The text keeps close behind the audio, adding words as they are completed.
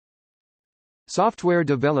Software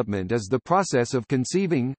development is the process of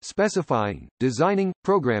conceiving, specifying, designing,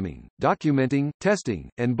 programming, documenting, testing,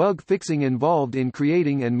 and bug fixing involved in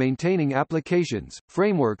creating and maintaining applications,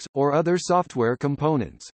 frameworks, or other software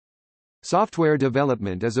components. Software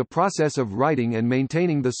development is a process of writing and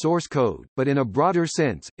maintaining the source code, but in a broader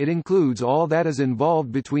sense, it includes all that is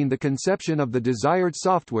involved between the conception of the desired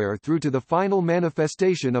software through to the final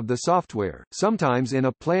manifestation of the software, sometimes in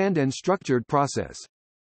a planned and structured process.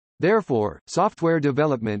 Therefore, software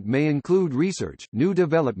development may include research, new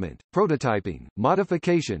development, prototyping,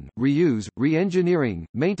 modification, reuse, re-engineering,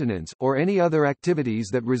 maintenance, or any other activities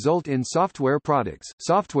that result in software products.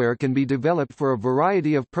 Software can be developed for a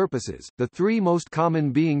variety of purposes, the three most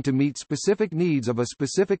common being to meet specific needs of a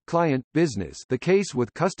specific client, business, the case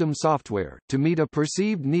with custom software, to meet a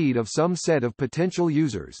perceived need of some set of potential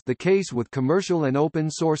users, the case with commercial and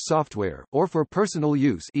open source software, or for personal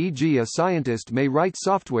use, e.g. a scientist may write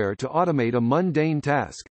software to automate a mundane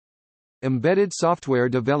task. Embedded software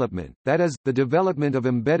development, that is, the development of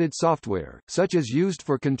embedded software, such as used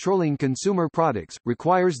for controlling consumer products,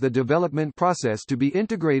 requires the development process to be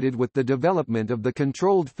integrated with the development of the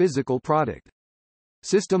controlled physical product.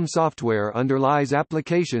 System software underlies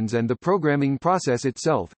applications and the programming process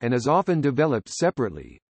itself, and is often developed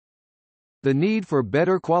separately. The need for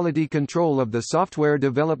better quality control of the software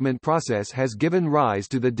development process has given rise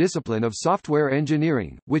to the discipline of software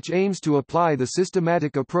engineering, which aims to apply the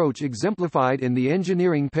systematic approach exemplified in the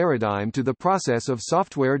engineering paradigm to the process of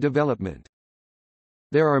software development.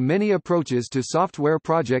 There are many approaches to software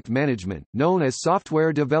project management, known as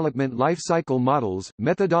software development lifecycle models,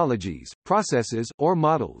 methodologies, processes, or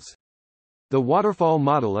models. The waterfall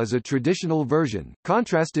model is a traditional version,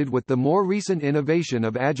 contrasted with the more recent innovation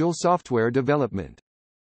of agile software development.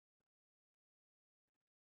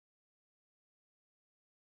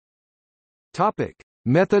 Topic: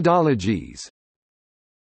 Methodologies.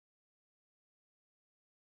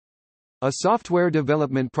 A software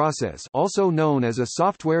development process, also known as a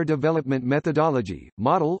software development methodology,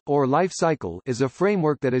 model, or life cycle, is a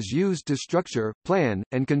framework that is used to structure, plan,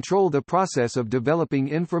 and control the process of developing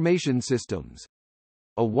information systems.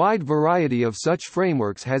 A wide variety of such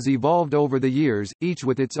frameworks has evolved over the years, each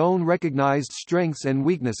with its own recognized strengths and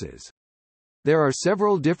weaknesses. There are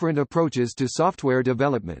several different approaches to software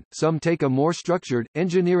development. Some take a more structured,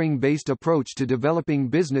 engineering-based approach to developing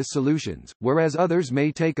business solutions, whereas others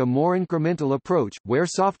may take a more incremental approach, where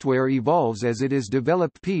software evolves as it is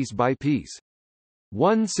developed piece by piece.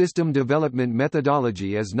 One system development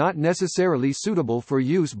methodology is not necessarily suitable for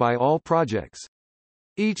use by all projects.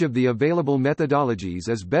 Each of the available methodologies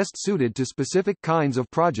is best suited to specific kinds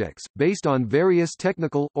of projects, based on various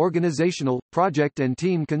technical, organizational, project and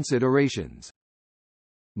team considerations.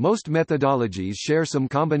 Most methodologies share some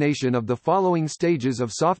combination of the following stages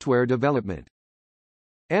of software development: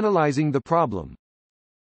 analyzing the problem,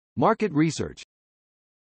 market research,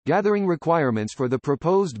 gathering requirements for the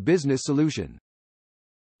proposed business solution,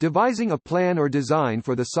 devising a plan or design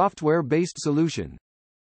for the software-based solution,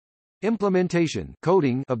 implementation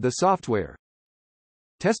coding of the software,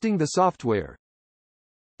 testing the software,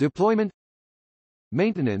 deployment,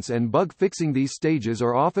 maintenance and bug fixing. These stages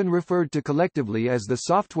are often referred to collectively as the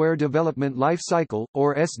Software Development Life Cycle,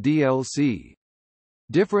 or SDLC.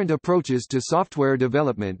 Different approaches to software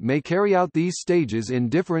development may carry out these stages in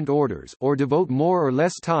different orders, or devote more or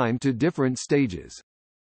less time to different stages.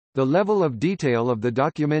 The level of detail of the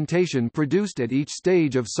documentation produced at each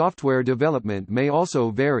stage of software development may also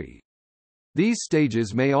vary. These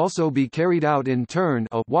stages may also be carried out in turn,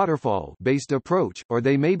 a waterfall-based approach, or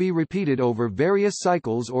they may be repeated over various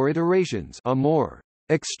cycles or iterations, a more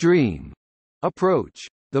extreme approach.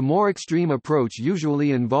 The more extreme approach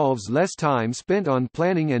usually involves less time spent on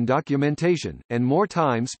planning and documentation, and more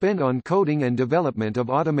time spent on coding and development of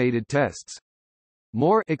automated tests.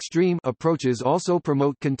 More extreme approaches also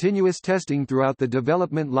promote continuous testing throughout the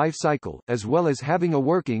development life cycle, as well as having a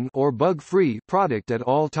working or bug-free product at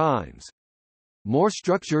all times. More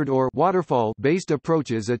structured or waterfall-based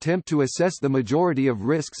approaches attempt to assess the majority of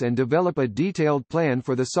risks and develop a detailed plan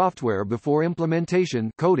for the software before implementation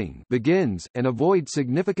coding begins, and avoid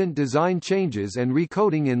significant design changes and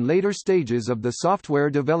recoding in later stages of the software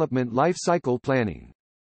development life cycle planning.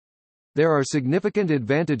 There are significant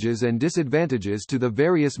advantages and disadvantages to the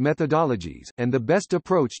various methodologies, and the best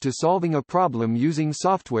approach to solving a problem using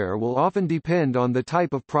software will often depend on the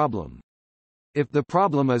type of problem. If the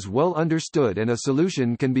problem is well understood and a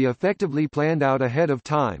solution can be effectively planned out ahead of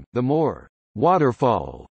time, the more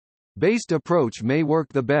waterfall-based approach may work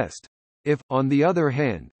the best. If, on the other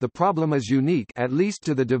hand, the problem is unique at least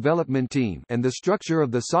to the development team and the structure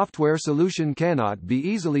of the software solution cannot be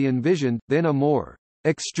easily envisioned, then a more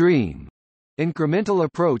extreme incremental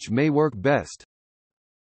approach may work best.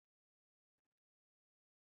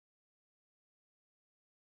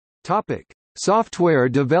 Topic: Software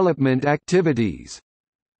development activities.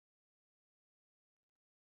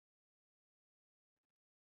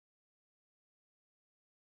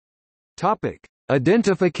 Topic: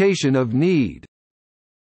 Identification of need.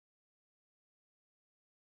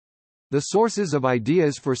 The sources of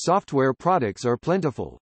ideas for software products are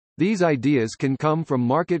plentiful. These ideas can come from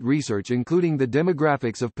market research including the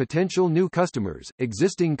demographics of potential new customers,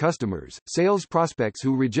 existing customers, sales prospects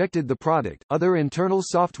who rejected the product, other internal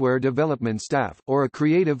software development staff, or a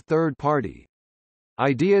creative third party.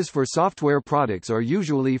 Ideas for software products are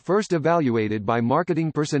usually first evaluated by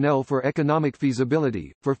marketing personnel for economic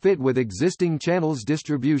feasibility, for fit with existing channels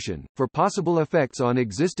distribution, for possible effects on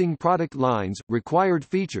existing product lines, required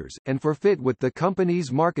features, and for fit with the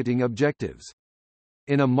company's marketing objectives.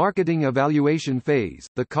 In a marketing evaluation phase,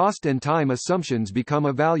 the cost and time assumptions become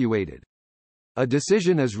evaluated. A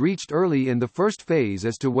decision is reached early in the first phase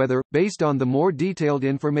as to whether, based on the more detailed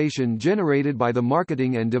information generated by the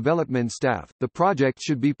marketing and development staff, the project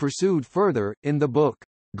should be pursued further. In the book,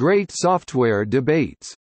 Great Software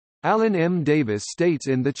Debates, Alan M. Davis states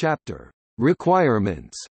in the chapter,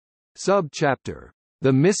 Requirements, sub-chapter,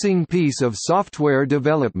 The Missing Piece of Software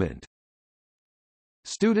Development.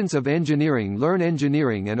 Students of engineering learn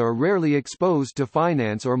engineering and are rarely exposed to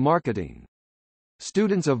finance or marketing.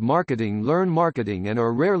 Students of marketing learn marketing and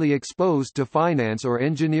are rarely exposed to finance or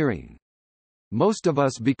engineering. Most of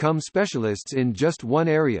us become specialists in just one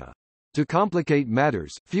area. To complicate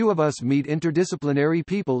matters, few of us meet interdisciplinary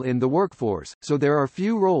people in the workforce, so there are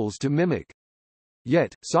few roles to mimic.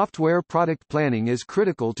 Yet, software product planning is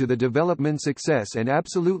critical to the development success and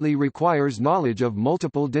absolutely requires knowledge of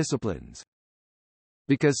multiple disciplines.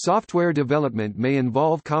 Because software development may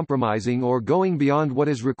involve compromising or going beyond what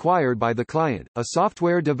is required by the client, a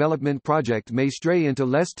software development project may stray into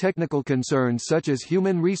less technical concerns such as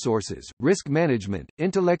human resources, risk management,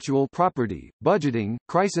 intellectual property, budgeting,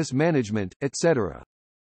 crisis management, etc.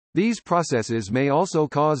 These processes may also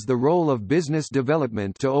cause the role of business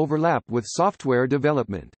development to overlap with software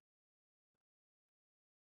development.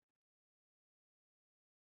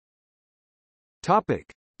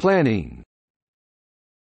 Topic: Planning.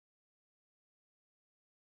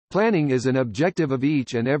 Planning is an objective of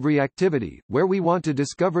each and every activity, where we want to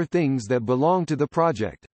discover things that belong to the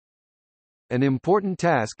project. An important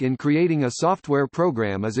task in creating a software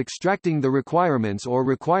program is extracting the requirements or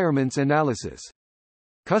requirements analysis.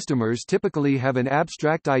 Customers typically have an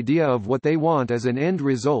abstract idea of what they want as an end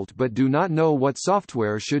result but do not know what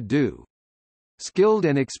software should do. Skilled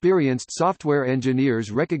and experienced software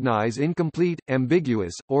engineers recognize incomplete,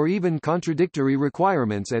 ambiguous, or even contradictory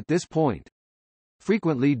requirements at this point.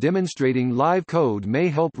 Frequently demonstrating live code may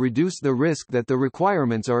help reduce the risk that the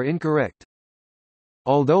requirements are incorrect.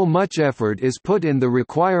 Although much effort is put in the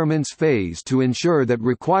requirements phase to ensure that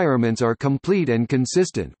requirements are complete and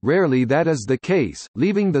consistent, rarely that is the case,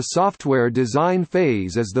 leaving the software design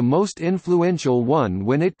phase as the most influential one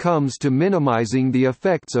when it comes to minimizing the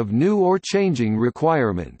effects of new or changing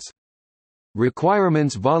requirements.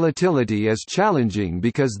 Requirements volatility is challenging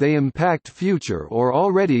because they impact future or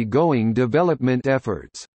already going development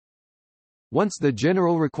efforts. Once the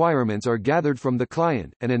general requirements are gathered from the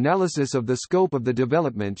client, an analysis of the scope of the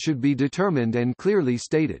development should be determined and clearly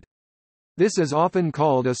stated. This is often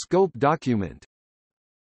called a scope document.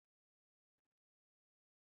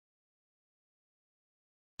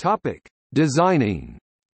 Topic: Designing.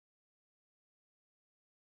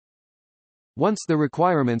 Once the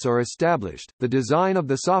requirements are established, the design of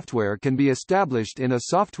the software can be established in a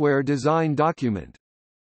software design document.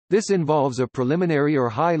 This involves a preliminary or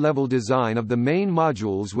high-level design of the main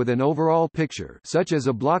modules with an overall picture, such as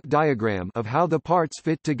a block diagram, of how the parts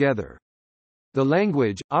fit together. The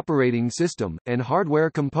language, operating system, and hardware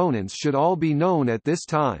components should all be known at this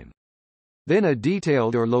time. Then a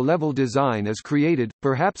detailed or low-level design is created,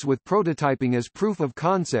 perhaps with prototyping as proof of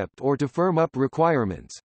concept or to firm up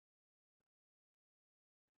requirements.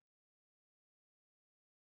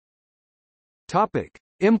 Topic: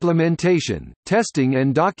 Implementation, testing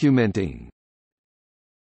and documenting.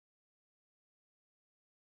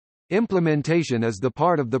 Implementation is the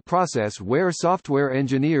part of the process where software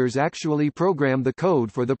engineers actually program the code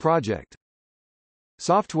for the project.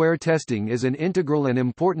 Software testing is an integral and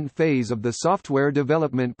important phase of the software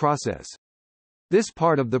development process. This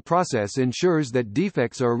part of the process ensures that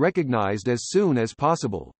defects are recognized as soon as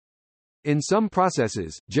possible. In some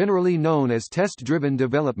processes, generally known as test-driven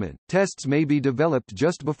development, tests may be developed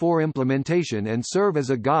just before implementation and serve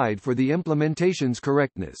as a guide for the implementation's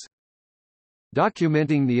correctness.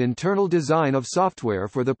 Documenting the internal design of software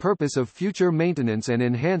for the purpose of future maintenance and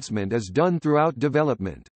enhancement is done throughout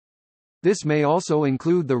development. This may also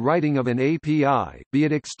include the writing of an API, be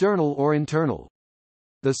it external or internal.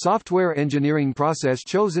 The software engineering process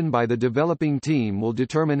chosen by the developing team will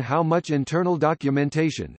determine how much internal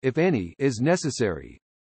documentation, if any, is necessary.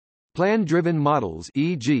 Plan-driven models,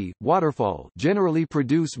 e.g., waterfall, generally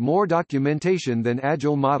produce more documentation than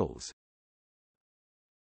agile models.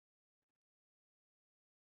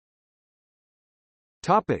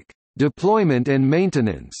 Topic: Deployment and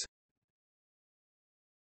maintenance.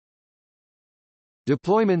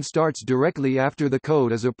 Deployment starts directly after the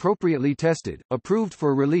code is appropriately tested, approved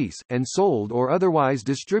for release, and sold or otherwise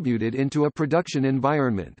distributed into a production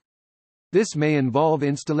environment. This may involve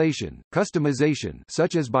installation, customization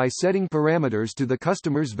such as by setting parameters to the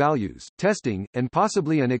customer's values, testing, and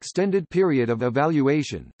possibly an extended period of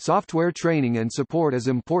evaluation. Software training and support is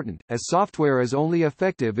important, as software is only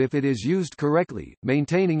effective if it is used correctly.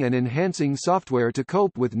 Maintaining and enhancing software to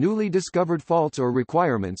cope with newly discovered faults or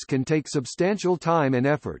requirements can take substantial time and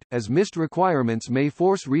effort, as missed requirements may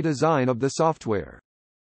force redesign of the software.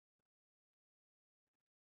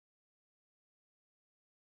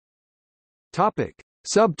 Topic: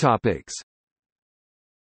 Subtopics.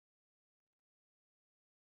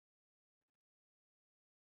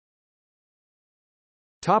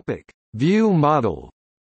 Topic: View model.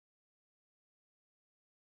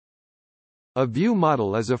 A view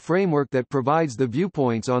model is a framework that provides the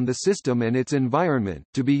viewpoints on the system and its environment,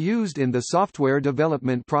 to be used in the software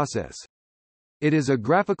development process. It is a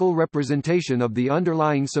graphical representation of the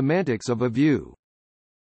underlying semantics of a view.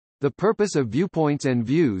 The purpose of viewpoints and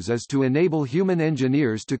views is to enable human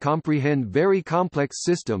engineers to comprehend very complex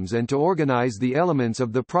systems and to organize the elements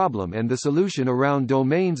of the problem and the solution around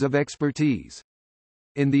domains of expertise.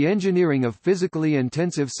 In the engineering of physically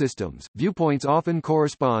intensive systems, viewpoints often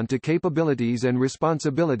correspond to capabilities and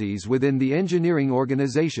responsibilities within the engineering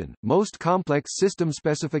organization. Most complex system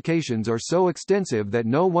specifications are so extensive that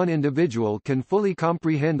no one individual can fully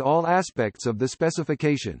comprehend all aspects of the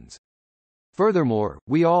specifications. Furthermore,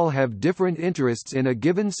 we all have different interests in a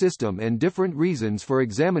given system and different reasons for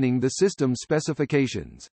examining the system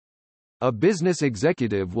specifications. A business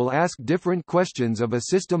executive will ask different questions of a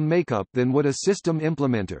system makeup than would a system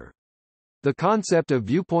implementer. The concept of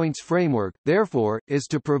viewpoints framework, therefore, is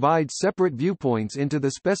to provide separate viewpoints into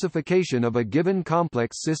the specification of a given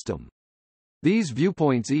complex system. These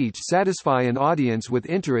viewpoints each satisfy an audience with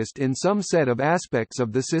interest in some set of aspects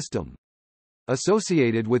of the system.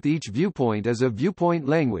 Associated with each viewpoint is a viewpoint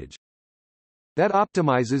language that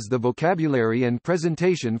optimizes the vocabulary and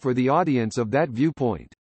presentation for the audience of that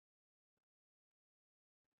viewpoint.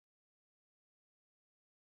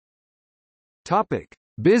 Topic: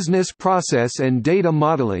 Business process and data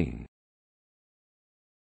modeling.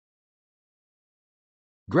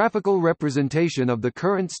 Graphical representation of the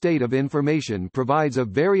current state of information provides a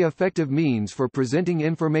very effective means for presenting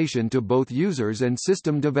information to both users and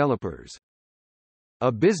system developers.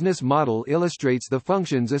 A business model illustrates the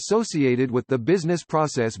functions associated with the business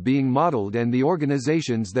process being modeled and the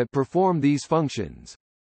organizations that perform these functions.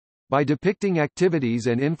 By depicting activities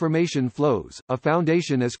and information flows, a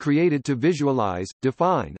foundation is created to visualize,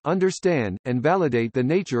 define, understand, and validate the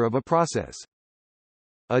nature of a process.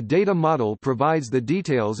 A data model provides the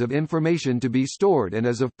details of information to be stored and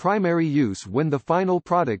is of primary use when the final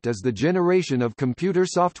product is the generation of computer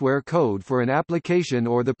software code for an application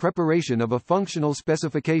or the preparation of a functional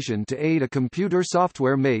specification to aid a computer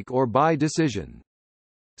software make or buy decision.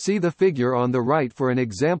 See the figure on the right for an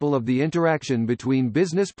example of the interaction between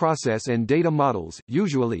business process and data models.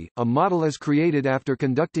 Usually, a model is created after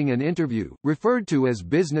conducting an interview, referred to as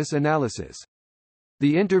business analysis.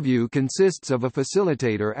 The interview consists of a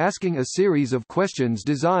facilitator asking a series of questions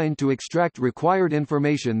designed to extract required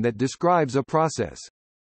information that describes a process.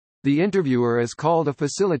 The interviewer is called a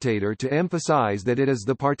facilitator to emphasize that it is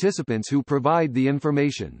the participants who provide the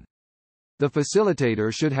information. The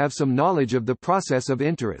facilitator should have some knowledge of the process of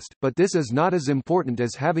interest, but this is not as important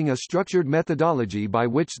as having a structured methodology by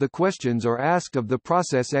which the questions are asked of the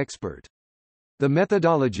process expert. The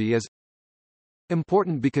methodology is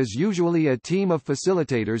important because usually a team of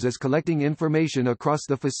facilitators is collecting information across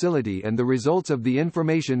the facility and the results of the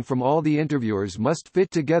information from all the interviewers must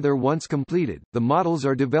fit together once completed. The models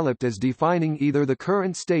are developed as defining either the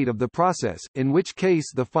current state of the process, in which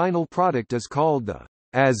case the final product is called the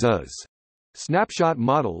as-is snapshot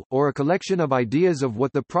model, or a collection of ideas of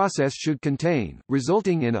what the process should contain,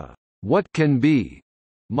 resulting in a what can be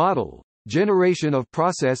model. Generation of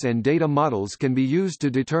process and data models can be used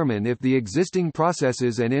to determine if the existing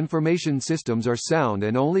processes and information systems are sound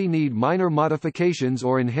and only need minor modifications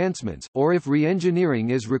or enhancements, or if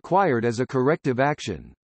re-engineering is required as a corrective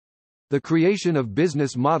action. The creation of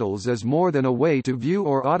business models is more than a way to view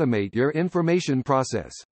or automate your information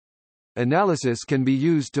process. Analysis can be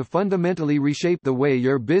used to fundamentally reshape the way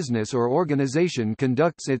your business or organization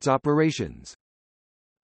conducts its operations.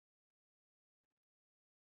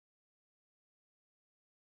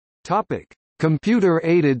 Topic: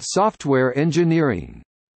 Computer-aided software engineering.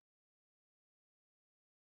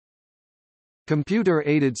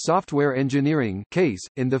 Computer-aided software engineering (CASE),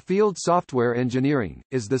 in the field software engineering,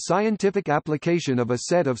 is the scientific application of a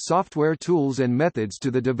set of software tools and methods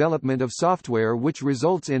to the development of software which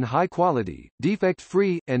results in high-quality,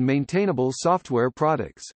 defect-free, and maintainable software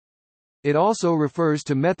products. It also refers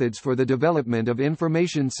to methods for the development of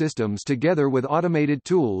information systems together with automated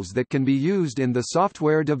tools that can be used in the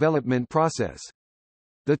software development process.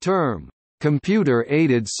 The term,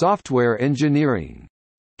 computer-aided software engineering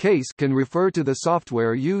 (CASE) can refer to the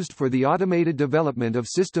software used for the automated development of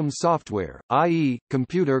systems software, i.e.,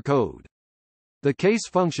 computer code. The CASE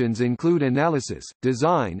functions include analysis,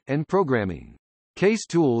 design, and programming. CASE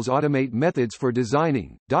tools automate methods for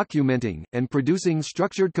designing, documenting, and producing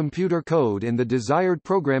structured computer code in the desired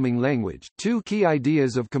programming language. Two key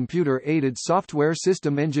ideas of computer-aided software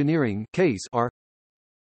system engineering (CASE) are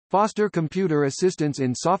foster computer assistance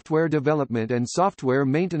in software development and software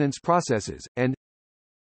maintenance processes, and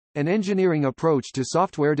an engineering approach to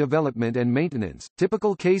software development and maintenance.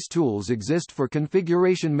 Typical CASE tools exist for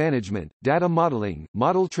configuration management, data modeling,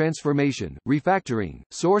 model transformation, refactoring,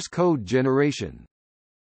 source code generation.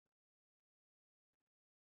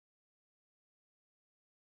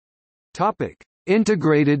 Topic: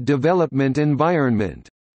 Integrated development environment.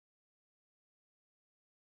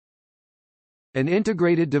 An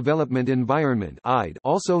integrated development environment (IDE),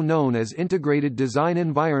 also known as integrated design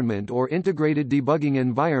environment or integrated debugging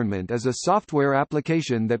environment, is a software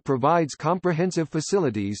application that provides comprehensive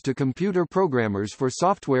facilities to computer programmers for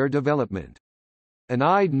software development. An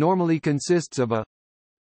IDE normally consists of a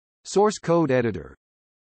source code editor,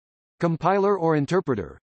 compiler or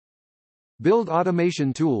interpreter, build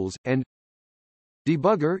automation tools, and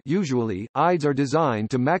debugger. Usually, IDEs are designed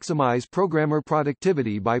to maximize programmer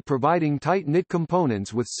productivity by providing tight-knit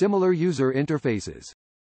components with similar user interfaces.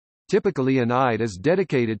 Typically an IDE is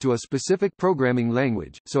dedicated to a specific programming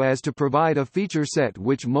language, so as to provide a feature set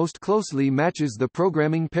which most closely matches the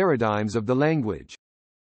programming paradigms of the language.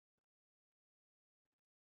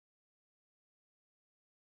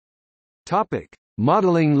 Topic: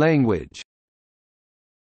 Modeling language.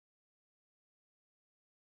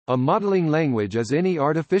 A modeling language is any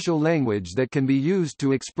artificial language that can be used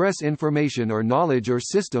to express information or knowledge or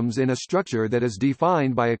systems in a structure that is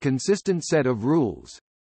defined by a consistent set of rules.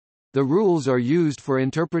 The rules are used for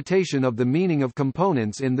interpretation of the meaning of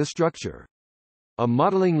components in the structure. A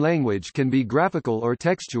modeling language can be graphical or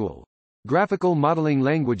textual. Graphical modeling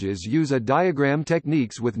languages use a diagram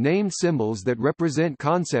techniques with named symbols that represent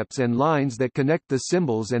concepts and lines that connect the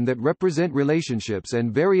symbols and that represent relationships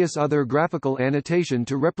and various other graphical annotation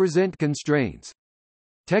to represent constraints.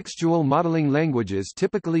 Textual modeling languages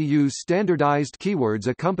typically use standardized keywords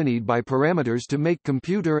accompanied by parameters to make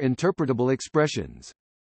computer-interpretable expressions.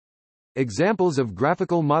 Examples of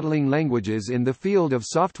graphical modeling languages in the field of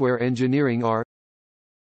software engineering are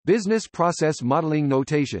Business Process Modeling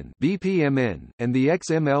Notation (BPMN), and the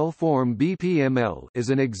XML form BPML is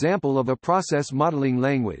an example of a process modeling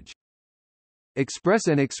language. Express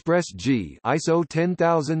and Express-G ISO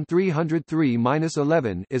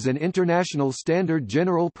 10303-11 is an international standard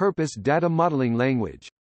general-purpose data modeling language.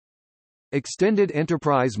 Extended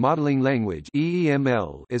Enterprise Modeling Language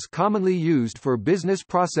 (EEML) is commonly used for business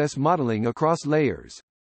process modeling across layers.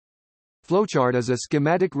 Flowchart is a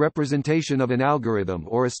schematic representation of an algorithm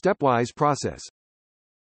or a stepwise process.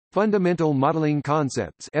 Fundamental Modeling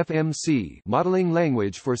Concepts (FMC) modeling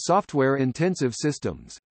language for software-intensive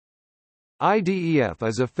systems. IDEF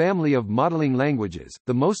is a family of modeling languages,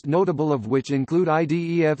 the most notable of which include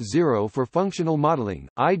IDEF-0 for functional modeling,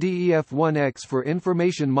 IDEF-1X for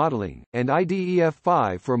information modeling, and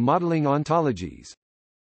IDEF-5 for modeling ontologies.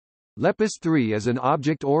 Lepus 3 is an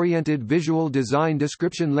object-oriented visual design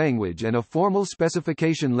description language and a formal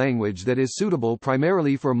specification language that is suitable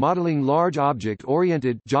primarily for modeling large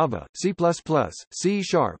object-oriented Java, C++, C#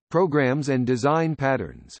 programs and design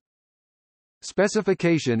patterns.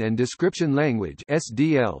 Specification and Description Language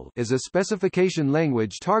 (SDL) is a specification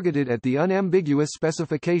language targeted at the unambiguous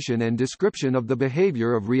specification and description of the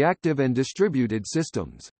behavior of reactive and distributed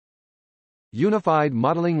systems. Unified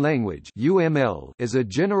Modeling Language (UML) is a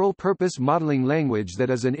general-purpose modeling language that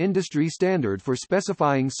is an industry standard for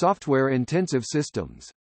specifying software-intensive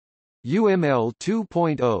systems. UML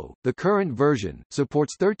 2.0, the current version,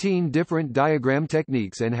 supports 13 different diagram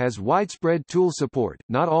techniques and has widespread tool support.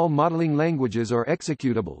 Not all modeling languages are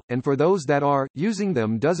executable, and for those that are, using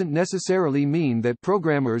them doesn't necessarily mean that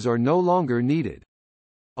programmers are no longer needed.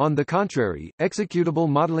 On the contrary, executable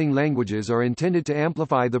modeling languages are intended to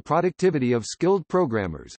amplify the productivity of skilled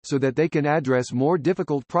programmers, so that they can address more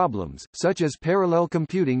difficult problems, such as parallel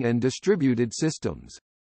computing and distributed systems.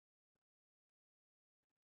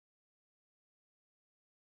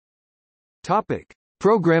 Topic: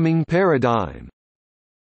 Programming paradigm.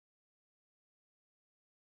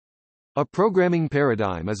 A programming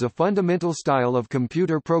paradigm is a fundamental style of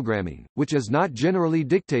computer programming, which is not generally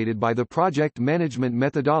dictated by the project management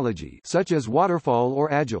methodology such as waterfall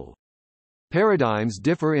or agile. Paradigms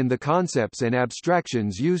differ in the concepts and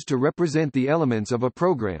abstractions used to represent the elements of a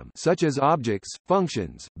program, such as objects,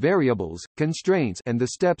 functions, variables, constraints, and the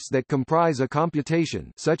steps that comprise a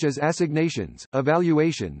computation, such as assignations,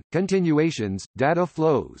 evaluation, continuations, data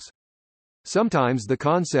flows. Sometimes the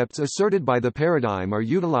concepts asserted by the paradigm are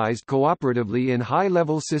utilized cooperatively in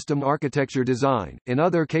high-level system architecture design. In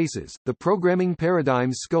other cases, the programming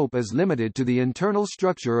paradigm's scope is limited to the internal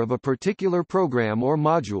structure of a particular program or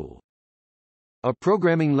module. A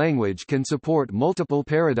programming language can support multiple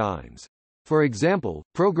paradigms. For example,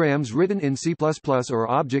 programs written in C++ or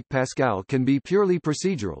Object Pascal can be purely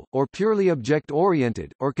procedural, or purely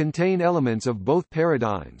object-oriented, or contain elements of both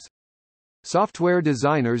paradigms. Software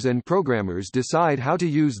designers and programmers decide how to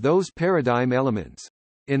use those paradigm elements.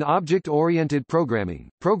 In object-oriented programming,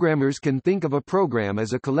 programmers can think of a program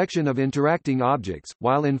as a collection of interacting objects,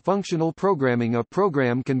 while in functional programming a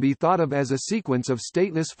program can be thought of as a sequence of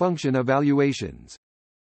stateless function evaluations.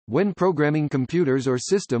 When programming computers or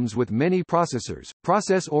systems with many processors,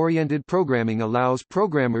 process-oriented programming allows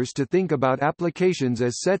programmers to think about applications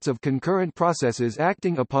as sets of concurrent processes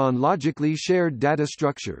acting upon logically shared data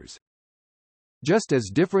structures. Just as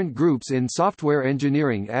different groups in software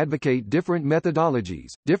engineering advocate different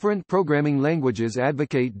methodologies, different programming languages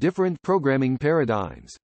advocate different programming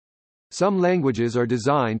paradigms. Some languages are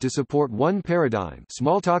designed to support one paradigm.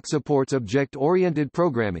 Smalltalk supports object-oriented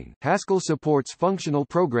programming, Haskell supports functional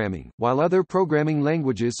programming, while other programming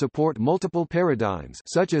languages support multiple paradigms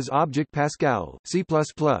such as Object Pascal, C++,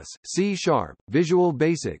 C#, Visual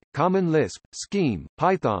Basic, Common Lisp, Scheme,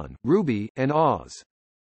 Python, Ruby, and Oz.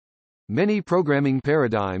 Many programming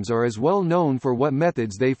paradigms are as well known for what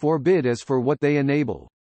methods they forbid as for what they enable.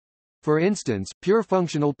 For instance, pure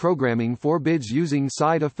functional programming forbids using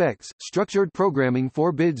side effects, structured programming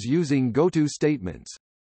forbids using goto statements.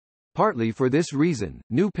 Partly for this reason,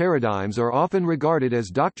 new paradigms are often regarded as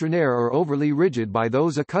doctrinaire or overly rigid by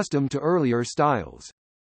those accustomed to earlier styles.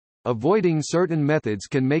 Avoiding certain methods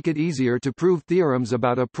can make it easier to prove theorems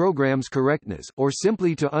about a program's correctness, or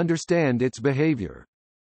simply to understand its behavior.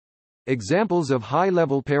 Examples of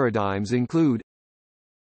high-level paradigms include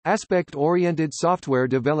aspect-oriented software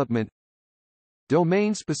development,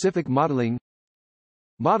 domain-specific modeling,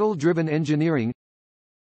 model-driven engineering,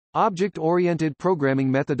 object-oriented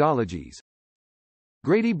programming methodologies.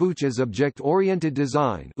 Grady-Booch's object-oriented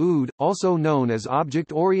design (OOD), also known as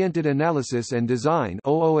object-oriented analysis and design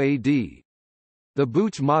 (OOAD). The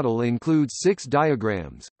Booch model includes 6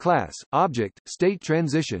 diagrams: class, object, state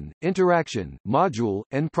transition, interaction, module,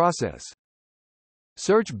 and process.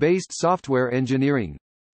 Search-based software engineering,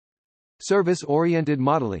 service-oriented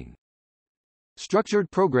modeling,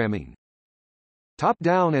 structured programming,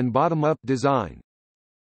 top-down and bottom-up design.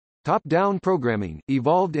 Top-down programming,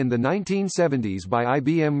 evolved in the 1970s by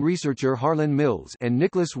IBM researcher Harlan Mills and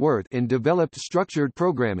Nicholas Wirth in developed structured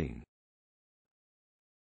programming.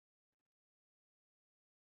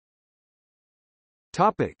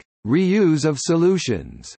 Topic: Reuse of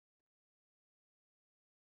solutions.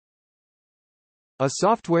 A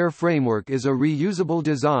software framework is a reusable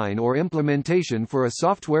design or implementation for a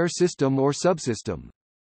software system or subsystem.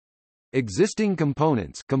 Existing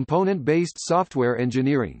components, component-based software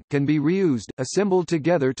engineering, can be reused, assembled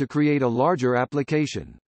together to create a larger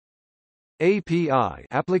application. API,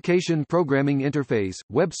 Application Programming Interface,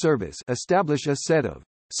 Web Service, establish a set of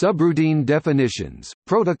subroutine definitions,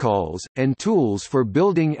 protocols, and tools for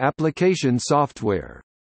building application software,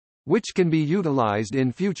 which can be utilized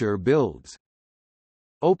in future builds.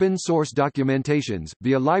 Open-source documentations,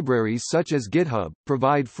 via libraries such as GitHub,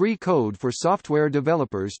 provide free code for software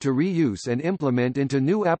developers to reuse and implement into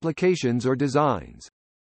new applications or designs.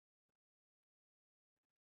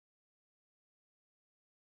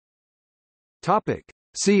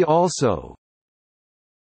 See also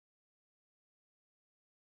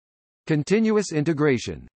continuous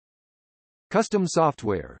integration, custom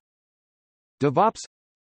software, DevOps,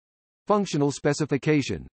 functional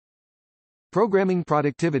specification, programming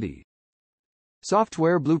productivity,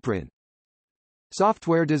 software blueprint,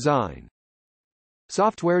 software design,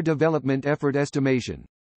 software development effort estimation,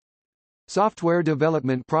 software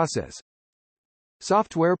development process,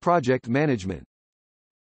 software project management,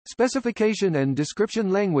 specification and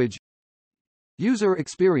description language, user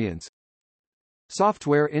experience,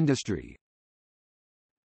 software industry.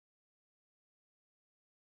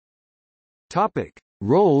 Topic: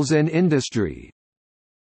 Roles and industry.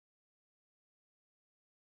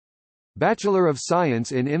 Bachelor of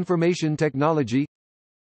Science in Information Technology,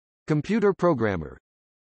 computer programmer,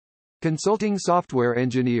 consulting software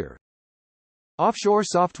engineer, offshore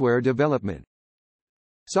software development,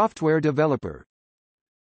 software developer,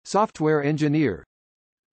 software engineer,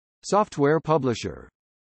 software publisher.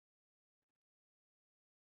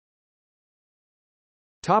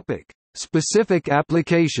 Topic: Specific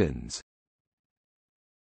applications.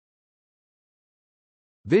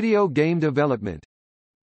 Video game development,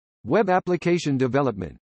 web application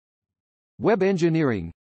development, web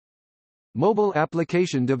engineering, mobile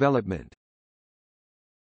application development.